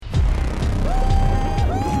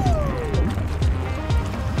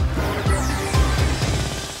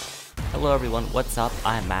Hello everyone, what's up?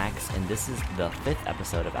 I'm Max, and this is the 5th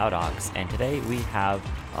episode of Outdogs, and today we have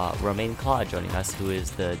Romain Claude joining us, who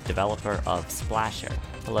is the developer of Splasher.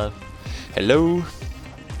 Hello. Hello.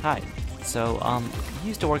 Hi. So, you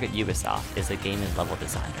used to work at Ubisoft as a game and level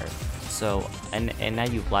designer. So, and now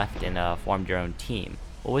you've left and formed your own team.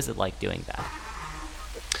 What was it like doing that?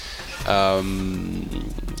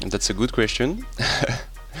 That's a good question.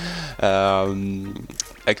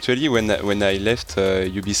 Actually, when I left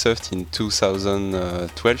Ubisoft in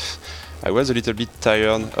 2012, I was a little bit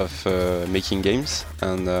tired of making games,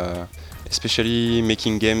 and especially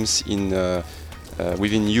making games in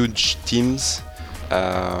within huge teams.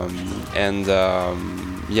 I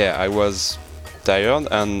was tired,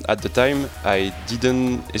 and at the time, I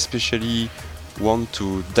didn't especially want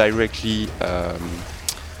to directly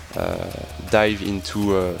dive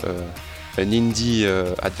into an indie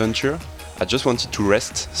adventure. I just wanted to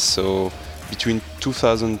rest. So between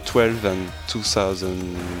 2012 and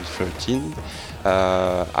 2013,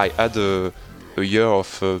 I had a year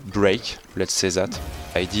of break, let's say that.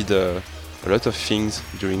 I did a lot of things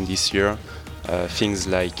during this year, things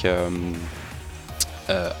like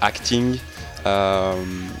acting,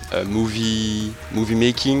 movie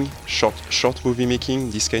making, short movie making,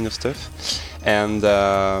 this kind of stuff. And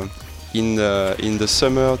in the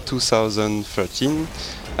summer 2013,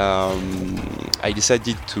 I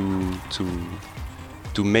decided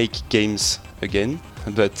to make games again,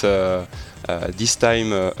 but this time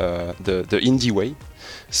the indie way.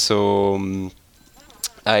 So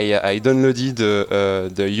I downloaded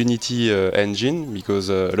the Unity engine because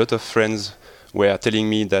a lot of friends were telling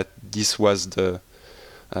me that this was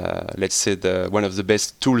let's say one of the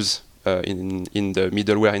best tools in the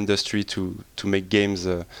middleware industry to make games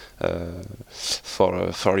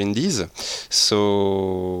for indies.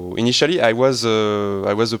 So initially I was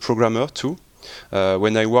a programmer too.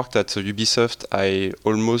 When I worked at Ubisoft, I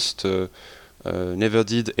almost never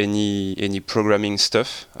did any programming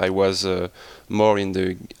stuff. I was more in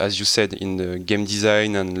the, as you said, in the game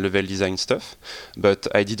design and level design stuff. But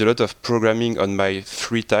I did a lot of programming on my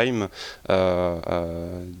free time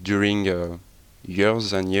during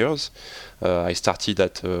years and years. I started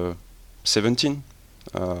at 17.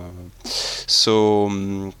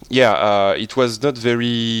 It was not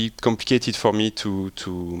very complicated for me to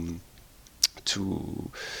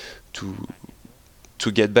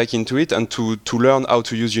get back into it and to learn how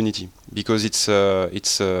to use Unity, because it's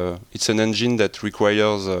an engine that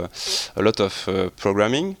requires a lot of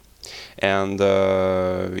programming, and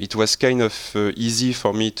it was kind of easy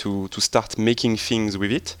for me to start making things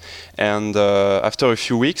with it. And after a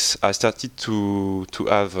few weeks, I started to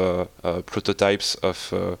have prototypes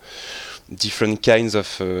of different kinds of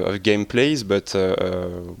gameplays. But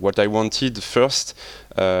what I wanted first,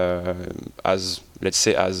 as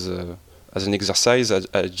an exercise,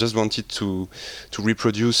 I just wanted to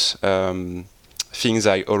reproduce things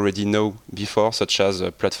I already know before, such as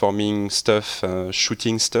platforming stuff,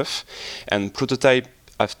 shooting stuff, and prototype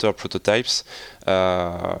after prototypes.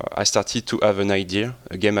 I started to have a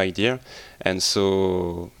game idea, and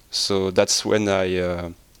so that's when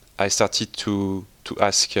I started to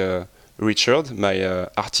ask Richard, my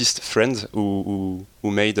artist friend who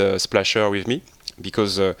made a Splasher with me,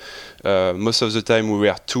 because most of the time we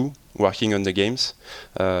were two working on the games.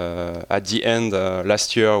 At the end,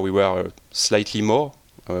 last year we were slightly more.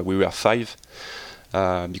 We were 5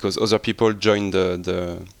 because other people joined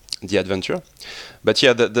the adventure. But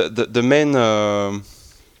yeah, the main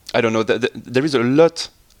I don't know. There is a lot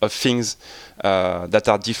of things that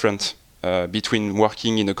are different between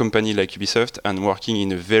working in a company like Ubisoft and working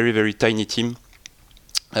in a very, very tiny team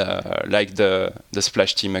like the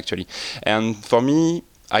Splash team, actually. And for me,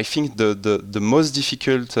 I think the most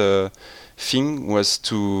difficult thing was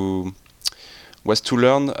to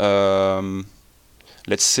learn,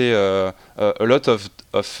 let's say, a lot of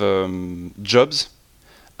jobs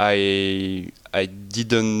I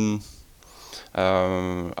didn't,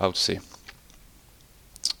 how to say.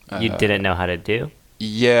 You didn't know how to do?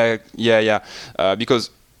 Yeah. Because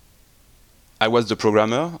I was the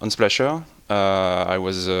programmer on Splasher. I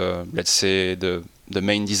was, let's say, the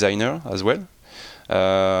main designer as well.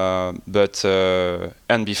 And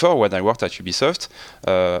before, when I worked at Ubisoft,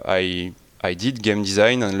 I did game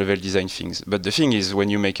design and level design things. But the thing is, when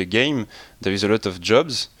you make a game, there is a lot of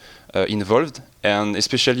jobs involved, and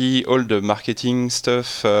especially all the marketing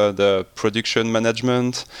stuff, the production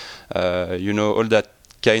management, all that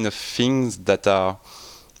kind of things that are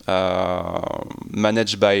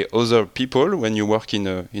managed by other people when you work in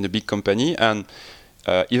a big company. And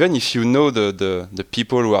even if you know the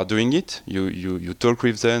people who are doing it, you talk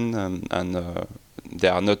with them, and they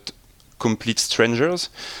are not complete strangers,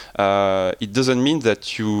 it doesn't mean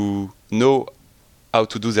that you know how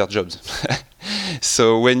to do their jobs.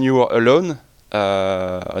 So when you are alone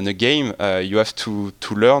on a game, you have to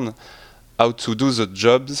learn how to do the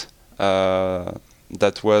jobs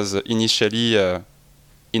that was initially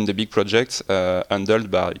in the big projects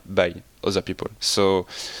handled by other people. So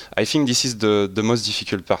I think this is the most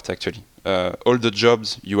difficult part, actually. All the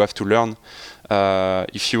jobs you have to learn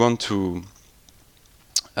if you want to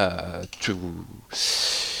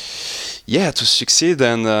succeed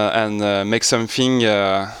and make something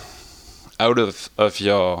out of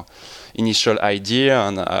your initial idea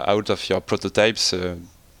and out of your prototypes,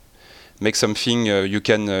 make something you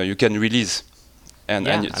can release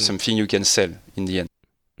and something you can sell in the end.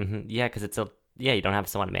 Mm-hmm. Yeah, because you don't have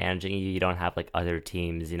someone managing you. You don't have like other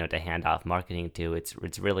teams, to hand off marketing to.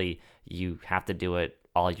 It's really, you have to do it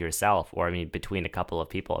all yourself, or I mean, between a couple of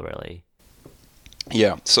people, really.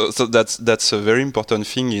 Yeah, so that's a very important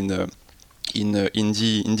thing in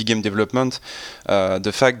indie game development.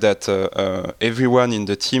 The fact that everyone in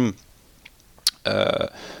the team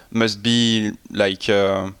must be like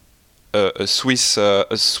a Swiss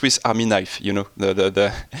Army knife.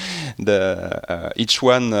 Each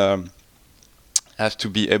one have to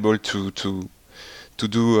be able to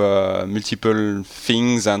do multiple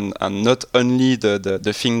things and not only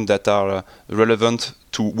the things that are relevant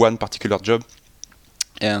to one particular job.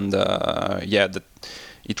 And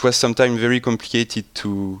it was sometimes very complicated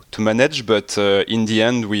to manage, but in the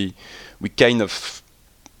end we kind of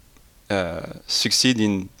succeed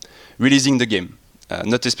in releasing the game.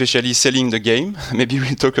 Not especially selling the game. Maybe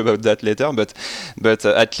we'll talk about that later. But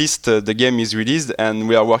at least the game is released, and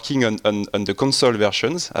we are working on the console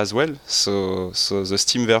versions as well. So the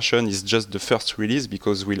Steam version is just the first release,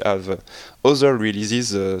 because we'll have other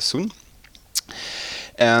releases soon.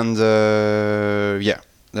 And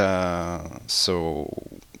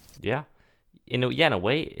Yeah. In a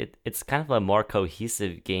way, it's kind of a more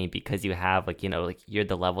cohesive game, because you have you're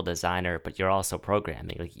the level designer, but you're also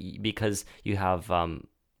programming, because you have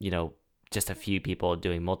just a few people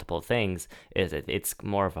doing multiple things. It's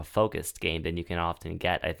more of a focused game than you can often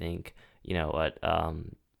get, I think, at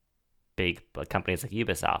big companies like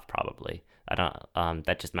Ubisoft, probably. I don't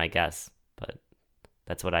that's just my guess, but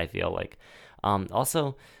that's what I feel like.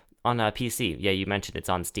 Also, on PC, you mentioned it's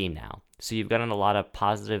on Steam now. So you've gotten a lot of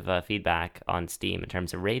positive feedback on Steam in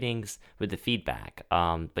terms of ratings with the feedback.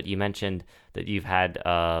 But you mentioned that you've had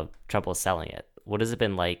trouble selling it. What has it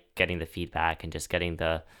been like getting the feedback and just getting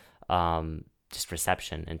the just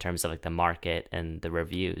reception in terms of like the market and the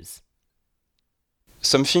reviews?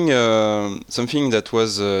 Something that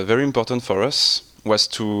was very important for us was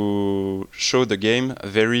to show the game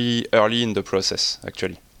very early in the process,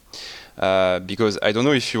 actually. Because I don't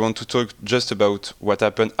know if you want to talk just about what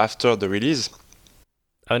happened after the release.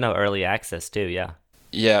 Oh no, early access too, yeah.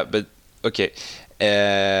 Yeah, but okay.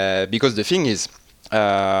 Because the thing is,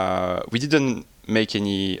 we didn't make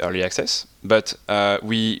any early access, but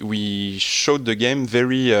we showed the game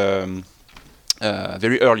very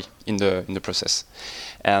early in the process,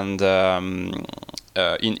 and in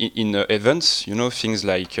events, things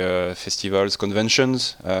like festivals,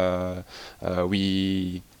 conventions,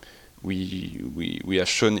 we have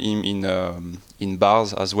shown him in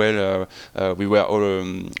bars as well. We were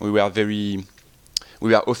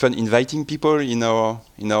often inviting people in our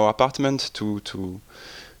apartment to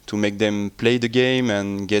make them play the game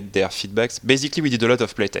and get their feedbacks. Basically, we did a lot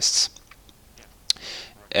of playtests,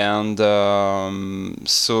 and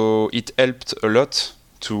so it helped a lot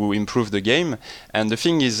to improve the game. And the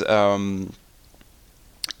thing is,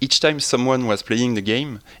 each time someone was playing the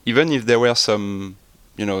game, even if there were some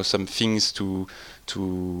things to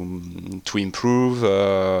improve,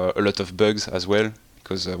 a lot of bugs as well,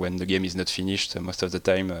 because when the game is not finished, most of the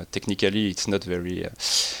time, technically, it's not very,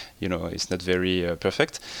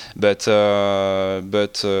 perfect. But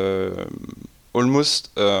almost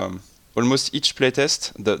each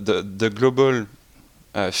playtest, the global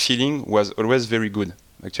feeling was always very good,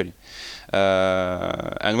 actually.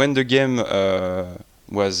 And when the game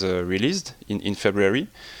was released in February,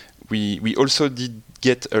 we also did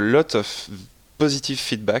get a lot of positive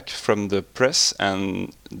feedback from the press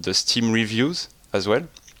and the Steam reviews as well.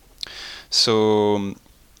 So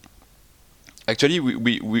actually,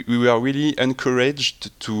 we were really encouraged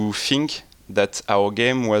to think that our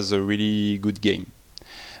game was a really good game.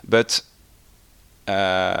 But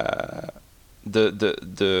the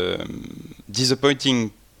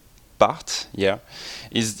disappointing part,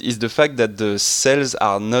 is the fact that the sales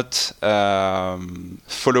are not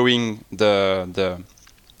following the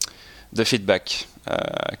feedback.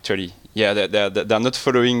 Actually, Yeah, they're not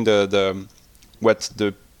following the what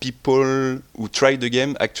the people who try the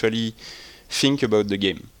game actually think about the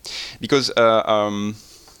game, because one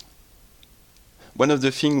of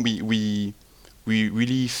the things we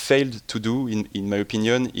really failed to do, in my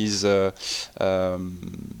opinion, is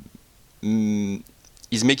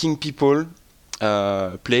is making people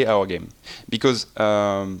play our game, because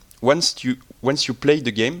once you play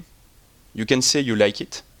the game, you can say you like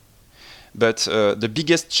it, but the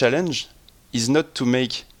biggest challenge is not to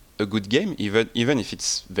make a good game, even if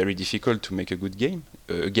it's very difficult to make a good game,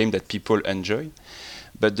 a game that people enjoy.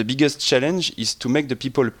 But the biggest challenge is to make the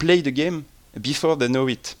people play the game before they know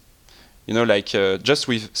it. You know, like just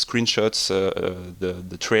with screenshots,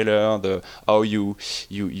 the trailer, how you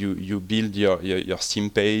build your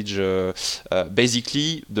Steam page,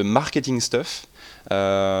 basically the marketing stuff.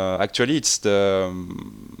 Actually,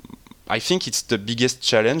 I think it's the biggest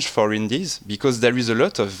challenge for indies, because there is a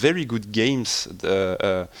lot of very good games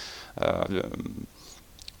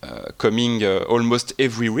coming almost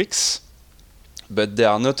every week, but they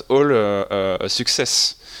are not all a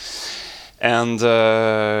success. And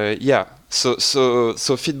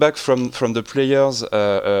so feedback from the players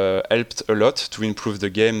helped a lot to improve the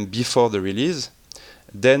game before the release.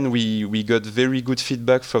 Then we got very good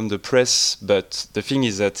feedback from the press, but the thing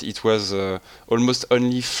is that it was almost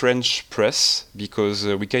only French press, because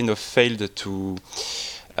we kind of failed to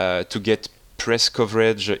get press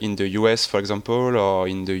coverage in the US, for example, or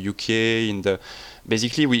in the UK.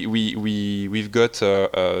 Basically, we've got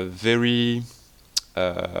a very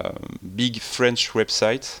big French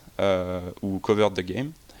website who covered the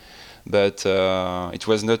game, but it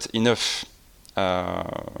was not enough,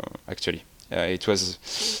 actually. It was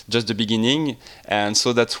just the beginning, and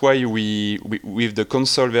so that's why we with the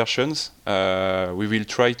console versions, we will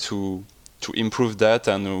try to improve that,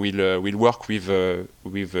 and we'll work with a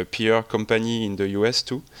peer company in the US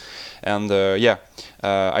too. And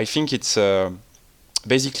I think it's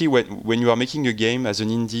basically when you are making a game as an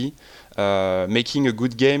indie, making a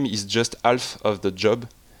good game is just half of the job,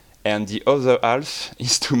 and the other half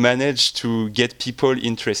is to manage to get people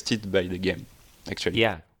interested by the game, actually.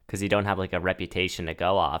 Yeah, because you don't have like a reputation to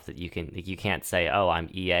go off that you can't say, oh, I'm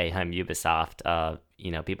EA, I'm Ubisoft.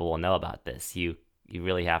 People will know about this. You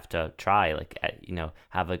really have to try,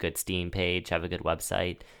 have a good Steam page, have a good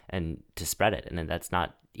website, and to spread it. And then that's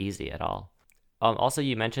not easy at all. Also,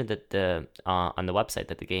 you mentioned that on the website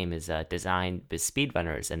that the game is designed with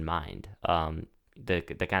speedrunners in mind. The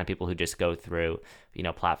kind of people who just go through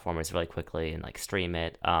platformers really quickly and like stream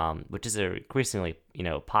it, which is a increasingly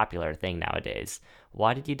popular thing nowadays.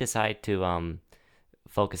 Why did you decide to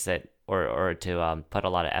focus it or to put a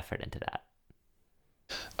lot of effort into that?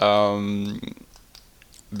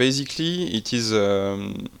 Basically, it is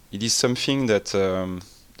something that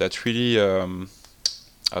really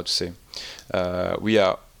how to say, we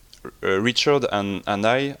are Richard and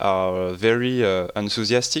I are very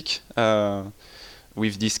enthusiastic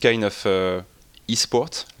with this kind of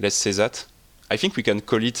e-sport. Let's say that. I think we can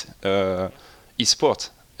call it e-sport.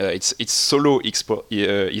 It's solo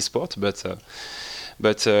e-sport, but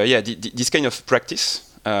this kind of practice,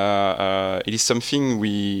 it is something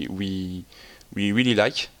we really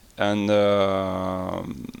like. And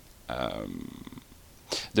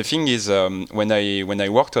the thing is, when I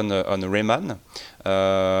worked on Rayman,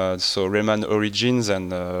 so Rayman Origins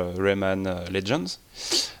and Rayman Legends,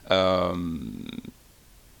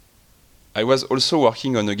 I was also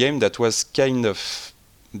working on a game that was kind of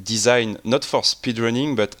designed not for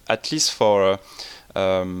speedrunning, but at least for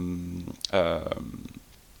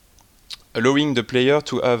allowing the player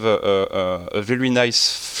to have a very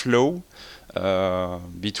nice flow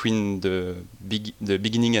between the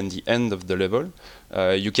beginning and the end of the level.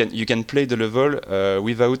 You can play the level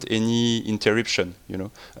without any interruption.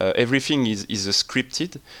 Everything is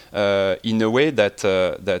scripted in a way that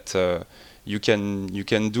you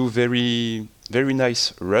can do very very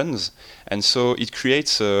nice runs, and so it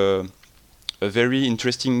creates a very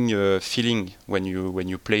interesting feeling when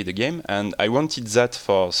you play the game. And I wanted that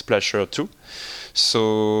for Splasher too.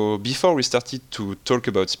 So before we started to talk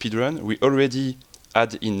about speedrun, we already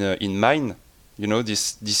had in mind,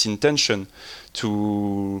 this intention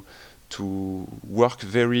to work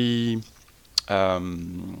very how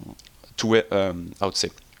to say.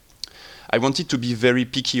 I wanted to be very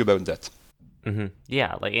picky about that. Mm-hmm.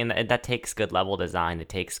 Yeah, and that takes good level design. It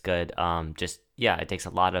takes good, it takes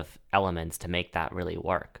a lot of elements to make that really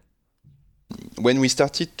work. When we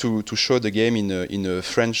started to show the game in a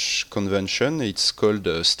French convention, it's called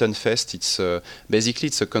Stunfest. It's basically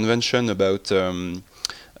it's a convention about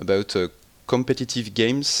competitive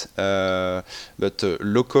games, but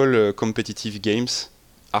local competitive games,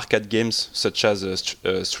 arcade games such as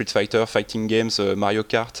Street Fighter, fighting games, Mario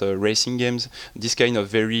Kart, racing games, this kind of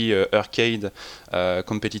very arcade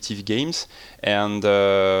competitive games. And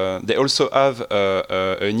they also have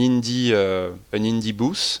an indie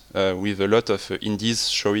booth with a lot of indies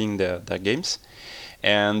showing their games.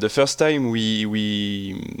 And the first time we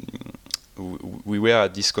were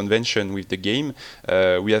at this convention with the game,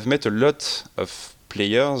 we have met a lot of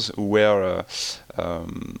players who were,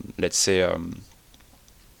 let's say,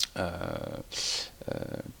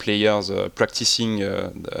 players practicing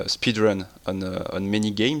speedrun on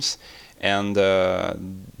many games, and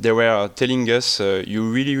they were telling us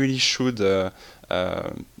you really should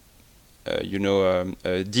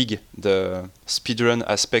dig the speedrun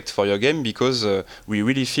aspect for your game, because we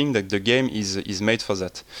really think that the game is made for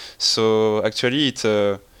that. So actually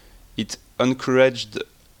it encouraged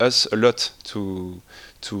us a lot to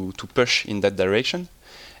push in that direction.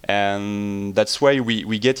 And that's why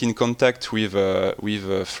we get in contact with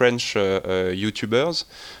French YouTubers.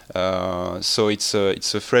 So it's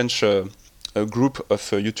a French a group of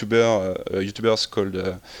YouTubers called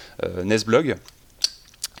Nesblog,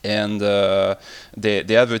 and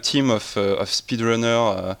they have a team of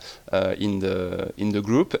speedrunner in the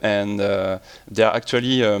group, and they are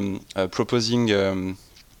actually proposing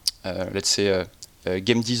let's say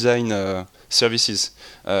game design services,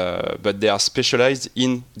 but they are specialized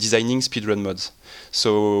in designing speedrun mods.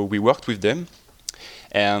 So we worked with them,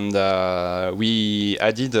 and we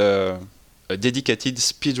added a dedicated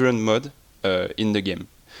speedrun mod in the game.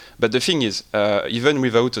 But the thing is, even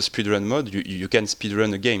without a speedrun mod, you can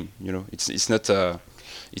speedrun a game. You know, it's not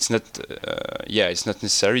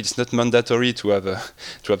necessary. It's not mandatory to have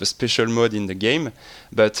a special mode in the game.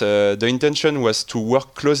 But the intention was to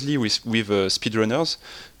work closely with speedrunners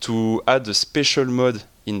to add a special mode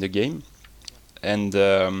in the game, and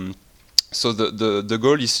so the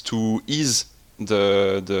goal is to ease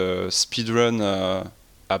the speedrun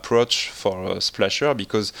approach for Splasher,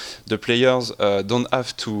 because the players don't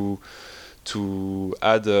have to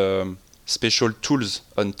add special tools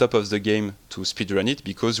on top of the game to speedrun it,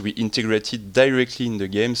 because we integrated directly in the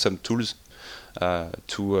game some tools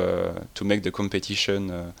to make the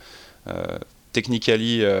competition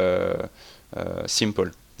technically simple,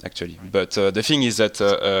 actually. But the thing is that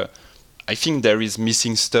I think there is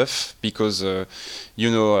missing stuff, because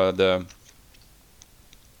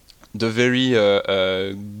the very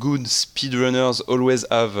good speedrunners always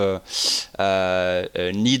have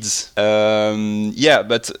needs.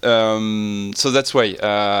 So that's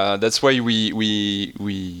why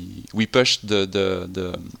we pushed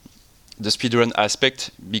the speedrun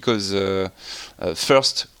aspect, because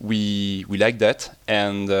first we like that,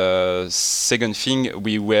 and second thing,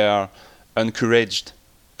 we were encouraged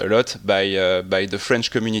a lot by the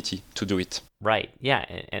French community to do it. Right. Yeah.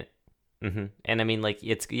 And I mean, like,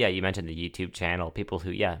 you mentioned the YouTube channel, people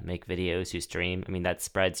who make videos, who stream. I mean, that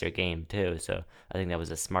spreads your game too, so I think that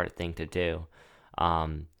was a smart thing to do.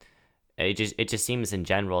 It just seems in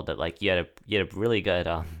general that, like, you had a really good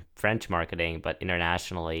French marketing, but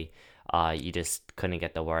internationally you just couldn't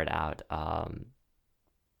get the word out,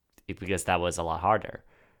 because that was a lot harder.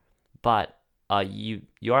 But you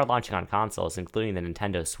are launching on consoles, including the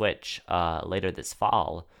Nintendo Switch, later this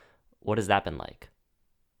fall. What has that been like?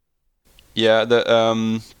 Yeah,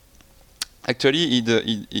 actually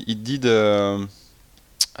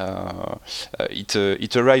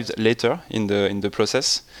it arrived later in the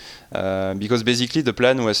process, because basically the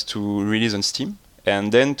plan was to release on Steam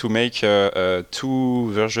and then to make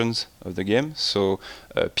two versions of the game, so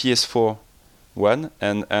PS4 one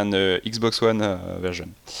and Xbox One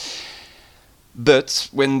version. But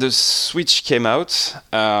when the Switch came out,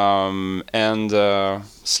 and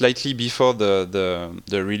slightly before the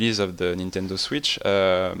release of the Nintendo Switch,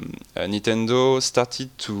 Nintendo started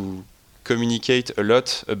to communicate a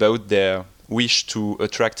lot about their wish to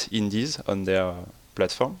attract indies on their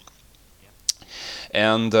platform.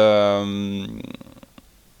 And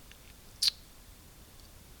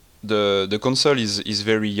the console is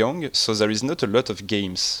very young, so there is not a lot of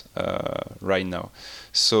games right now.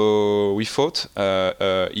 So we thought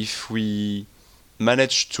if we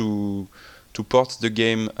manage to port the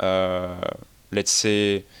game, let's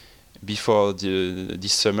say before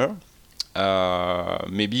this summer,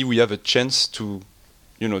 maybe we have a chance to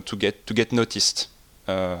get noticed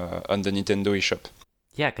on the Nintendo eShop.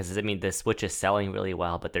 Yeah, because I mean, the Switch is selling really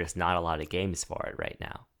well, but there's not a lot of games for it right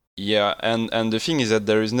now. Yeah, and the thing is that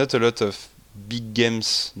there is not a lot of big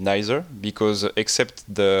games neither, because except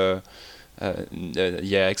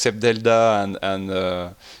except Zelda and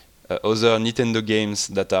other Nintendo games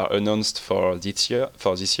that are announced for this year.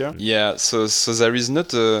 Yeah, so there is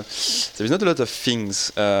not a lot of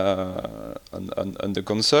things on the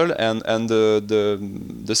console, and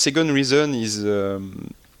the second reason is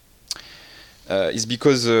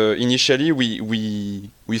because initially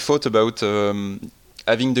we thought about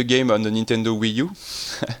having the game on the Nintendo Wii U,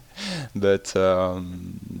 but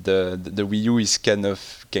the Wii U is kind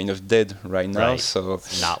of dead right now. Right. So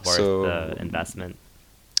It's not worth the investment.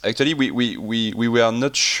 actually we were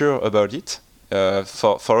not sure about it.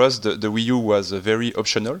 For us, the Wii U was very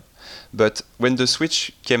optional, but when the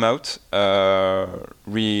Switch came out,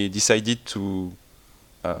 we decided to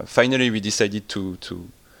finally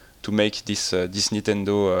to make this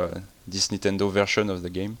Nintendo version of the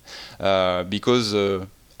game, because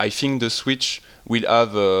I think the Switch will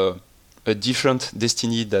have a different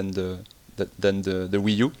destiny than the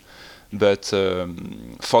Wii U, but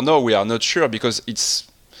for now we are not sure, because it's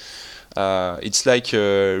like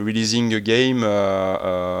releasing a game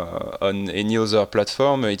on any other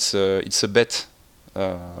platform. It's a bet.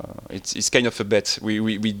 It's kind of a bet.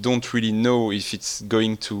 We don't really know if it's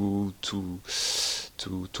going to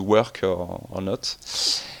work or not.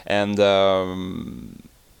 And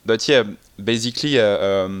but yeah, basically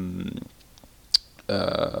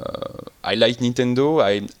I like Nintendo.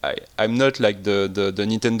 I'm not like the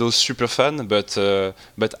Nintendo super fan, but I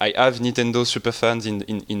have Nintendo super fans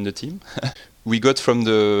in the team. We got from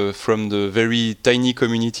the very tiny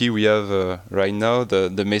community we have right now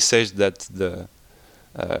the message that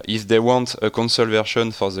if they want a console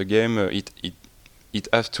version for the game, it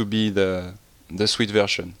has to be the Switch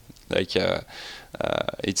version. Like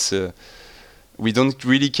it's we don't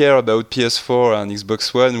really care about PS4 and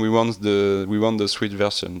Xbox One. We want the Switch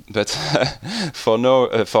version. But for now,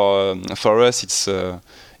 for us, it's a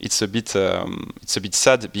bit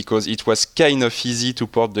sad, because it was kind of easy to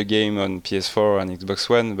port the game on PS4 and Xbox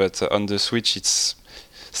One, but on the Switch it's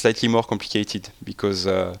slightly more complicated, because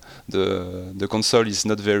the console is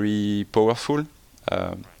not very powerful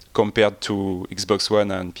compared to Xbox One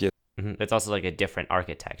and PS. It's also like a different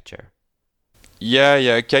architecture.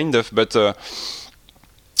 Yeah, kind of, but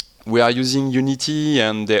we are using Unity,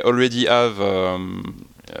 and they already have a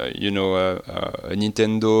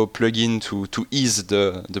Nintendo plugin to ease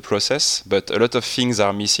the process, but a lot of things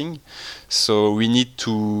are missing, so we need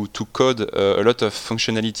to code a lot of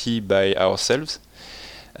functionality by ourselves,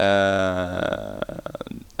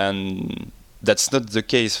 and that's not the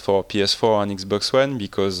case for PS4 and Xbox One,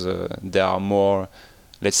 because they are more,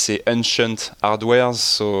 let's say, ancient hardwares.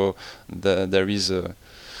 So there is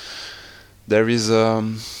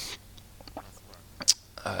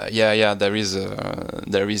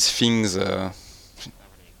things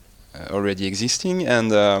already existing,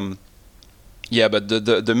 and but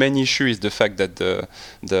the main issue is the fact that the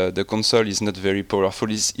console is not very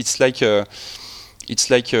powerful. It's like a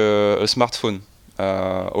smartphone,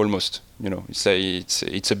 almost.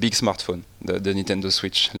 It's a big smartphone, the Nintendo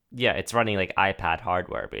Switch. Yeah, it's running like iPad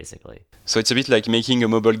hardware basically. So it's a bit like making a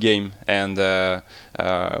mobile game, and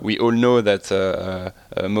we all know that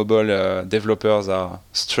mobile developers are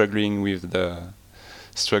struggling with the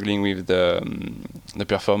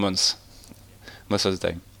performance most of the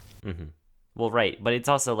time. Mm-hmm. Well, right, but it's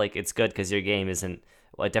also like it's good because your game isn't.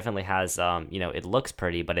 Well, it definitely has. It looks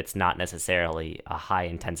pretty, but it's not necessarily a high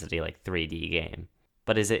intensity like 3D game.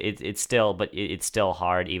 But is it? It's still, but it's still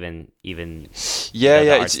hard, even.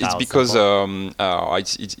 Yeah. It's because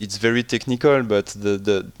it's very technical. But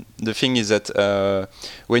the thing is that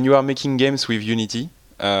when you are making games with Unity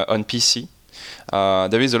on PC,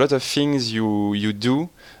 there is a lot of things you do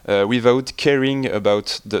without caring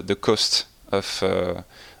about the cost of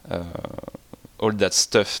all that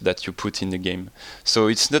stuff that you put in the game. So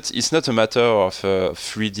it's not a matter of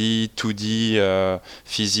 3D, 2D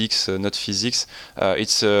physics, not physics.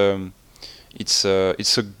 It's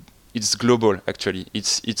global, actually.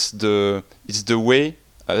 It's the way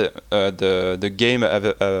the game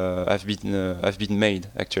have been made,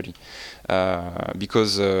 actually,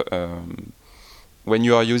 because when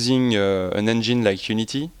you are using an engine like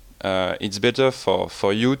Unity, it's better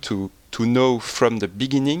for you to know from the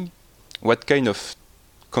beginning what kind of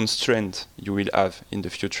constraint you will have in the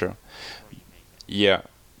future. Yeah,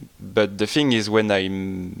 but the thing is, when I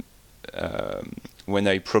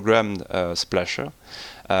programmed Splasher,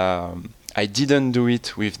 I didn't do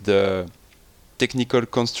it with the technical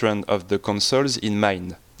constraint of the consoles in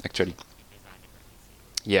mind, actually.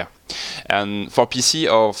 Yeah, and for PC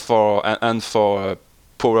for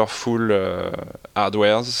powerful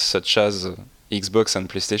hardwares such as Xbox and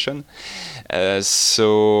PlayStation.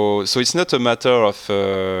 So it's not a matter of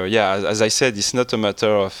as I said, it's not a matter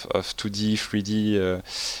of 2D, 3D.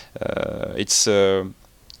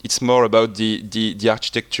 It's more about the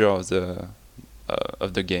architecture of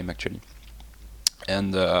the game actually.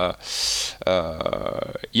 And the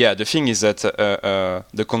thing is that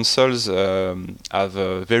the consoles have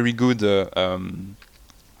a very good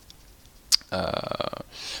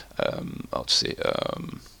how to say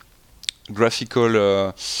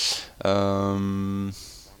graphical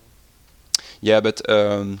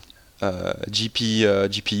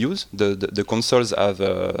GPUs. The consoles have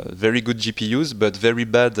very good GPUs but very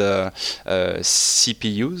bad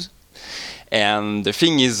CPUs. And the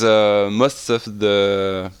thing is, most of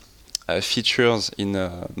the features in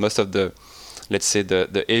most of the, let's say,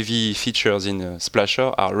 the heavy features in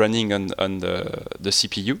Splasher are running on the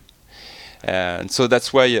CPU, and so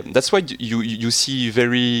that's why you see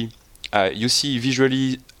you see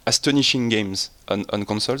visually astonishing games on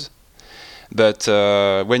consoles, but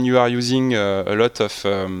when you are using a lot of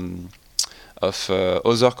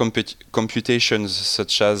other computations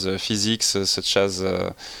such as physics, such as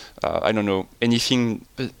I don't know, anything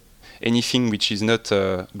which is not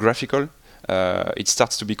graphical, it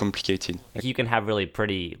starts to be complicated. You can have really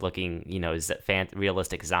pretty looking,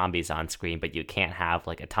 realistic zombies on screen, but you can't have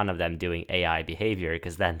like a ton of them doing AI behavior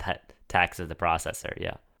because then that taxes the processor.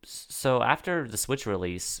 Yeah. So after the Switch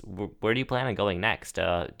release, where do you plan on going next?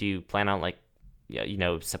 Do you plan on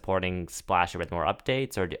supporting Splasher with more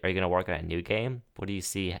updates, or are you going to work on a new game? What do you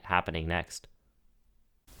see happening next?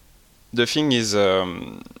 The thing is,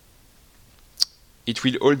 it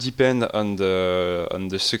will all depend on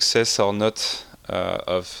the success or not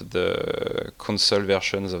of the console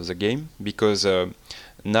versions of the game, because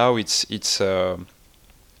now it's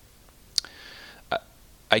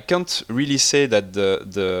I can't really say that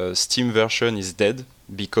the Steam version is dead,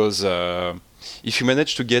 because if you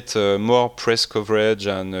manage to get more press coverage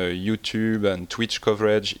and YouTube and Twitch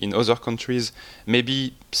coverage in other countries,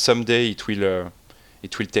 maybe someday it will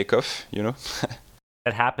take off,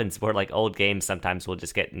 That happens where like old games sometimes will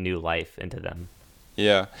just get new life into them.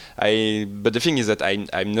 Yeah, but the thing is that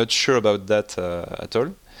I'm not sure about that at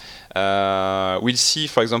all. We'll see.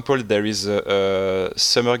 For example, there is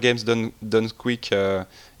Summer Games Done Quick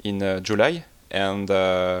in July, and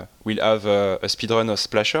we'll have a speedrun of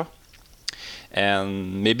Splasher,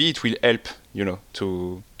 and maybe it will help,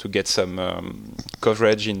 to get some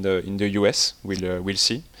coverage in the US. We'll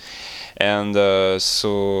see. And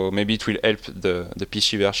so maybe it will help the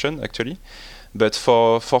PC version actually, but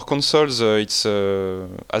for consoles, it's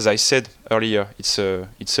as I said earlier, it's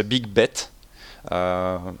a big bet.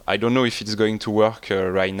 I don't know if it's going to work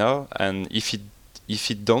right now, and if it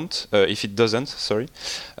doesn't, sorry,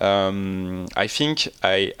 I think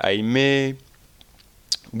I may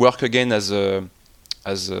work again as an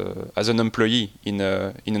employee in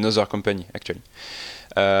another company actually.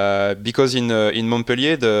 Because in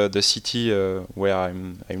Montpellier, the city where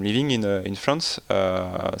I'm living in France,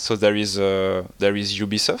 so there is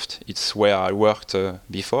Ubisoft. It's where I worked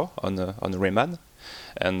before on Rayman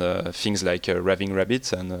and things like Raving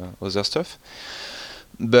Rabbit and other stuff.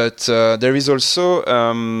 But there is also,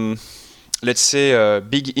 let's say,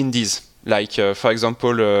 big indies, like for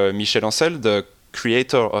example Michel Ancel, the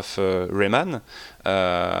creator of Rayman.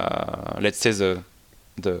 Let's say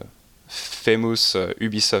the famous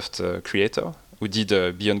Ubisoft creator who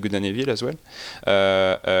did Beyond Good and Evil as well.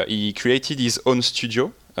 He created his own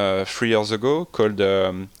studio 3 years ago called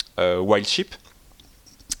Wild Sheep.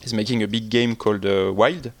 He's making a big game called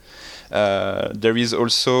Wild. There is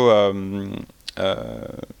also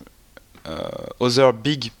other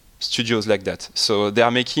big studios like that. So they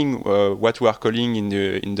are making what we are calling in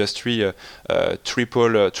the industry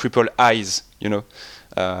triple I's,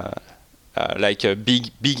 like big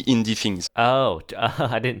indie things. Oh,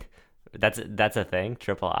 I didn't. That's a thing.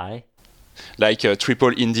 Triple I. Like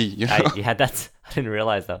triple indie. Yeah, I didn't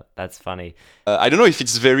realize that. That's funny. I don't know if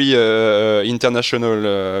it's very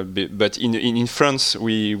international, but in France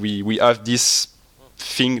we have this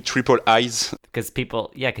thing, triple I's. Because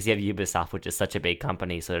you have Ubisoft, which is such a big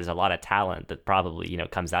company, so there's a lot of talent that probably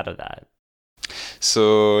comes out of that.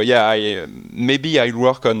 So yeah, maybe I'll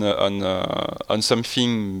work on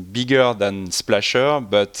something bigger than Splasher,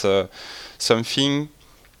 but something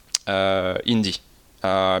indie,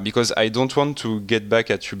 because I don't want to get back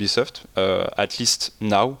at Ubisoft, at least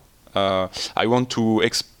now. I want to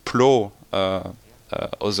explore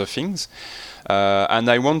other things, and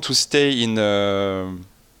I want to stay in an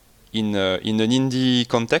indie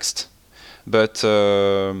context, but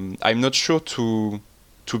I'm not sure to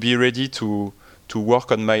be ready to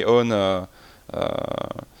work on my own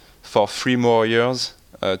for 3 more years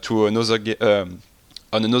to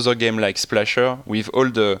on another game like Splasher, with all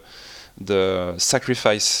the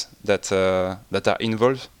sacrifice that are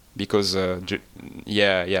involved, because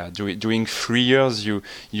during 3 years you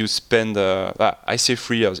spend I say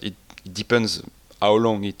 3 years, it depends how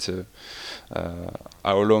long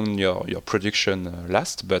your production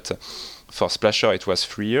lasts, but for Splasher it was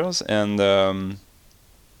 3 years, and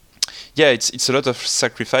it's a lot of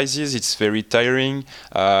sacrifices. It's very tiring.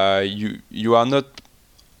 You are not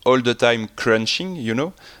all the time crunching,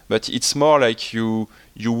 but it's more like you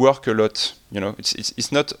work a lot.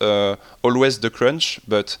 It's not always the crunch,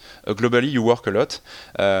 but globally you work a lot.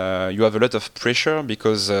 You have a lot of pressure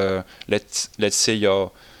because let's say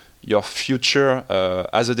your future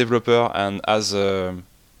as a developer and as a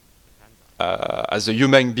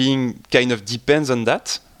human being kind of depends on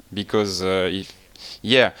that, because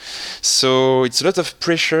so it's a lot of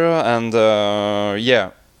pressure, and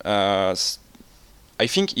I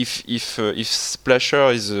think if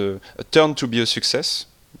Splasher is a turn to be a success,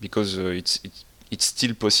 because it's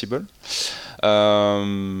still possible,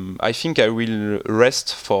 I think I will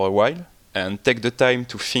rest for a while and take the time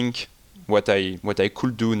to think what I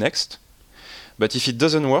could do next. But if it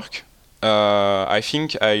doesn't work, I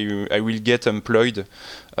think I will get employed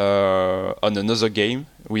on another game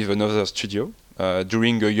with another studio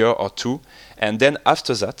during a year or two, and then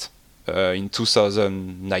after that, in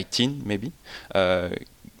 2019 maybe,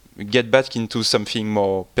 get back into something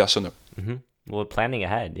more personal. Mm-hmm. Well, planning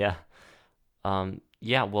ahead, yeah.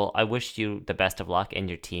 Well, I wish you the best of luck in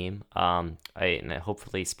your team. And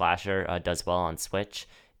hopefully Splasher does well on Switch.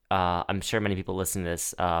 I'm sure many people listening to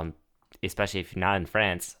this, especially if you're not in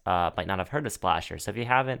France, might not have heard of Splasher. So if you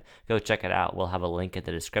haven't, go check it out. We'll have a link in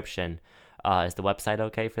the description. Is the website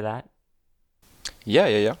okay for that?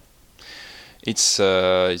 Yeah. It's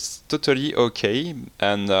totally okay,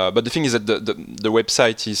 and but the thing is that the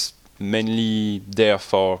website is mainly there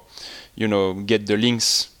for get the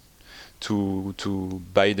links to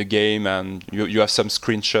buy the game, and you have some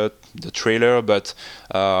screenshot, the trailer, but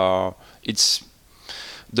it's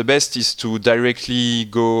the best is to directly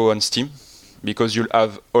go on Steam, because you'll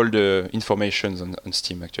have all the information on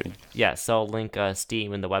Steam actually. Yeah, so I'll link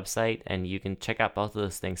Steam in the website, and you can check out both of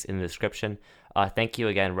those things in the description. Thank you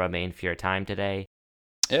again, Romain, for your time today.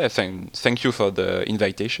 Yeah, thank you for the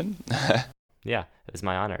invitation. Yeah, it was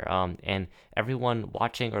my honor. And everyone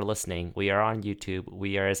watching or listening, we are on YouTube.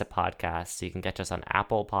 We are as a podcast, so you can catch us on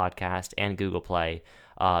Apple Podcast and Google Play.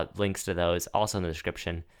 Links to those also in the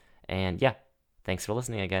description. And yeah, thanks for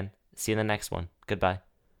listening again. See you in the next one. Goodbye.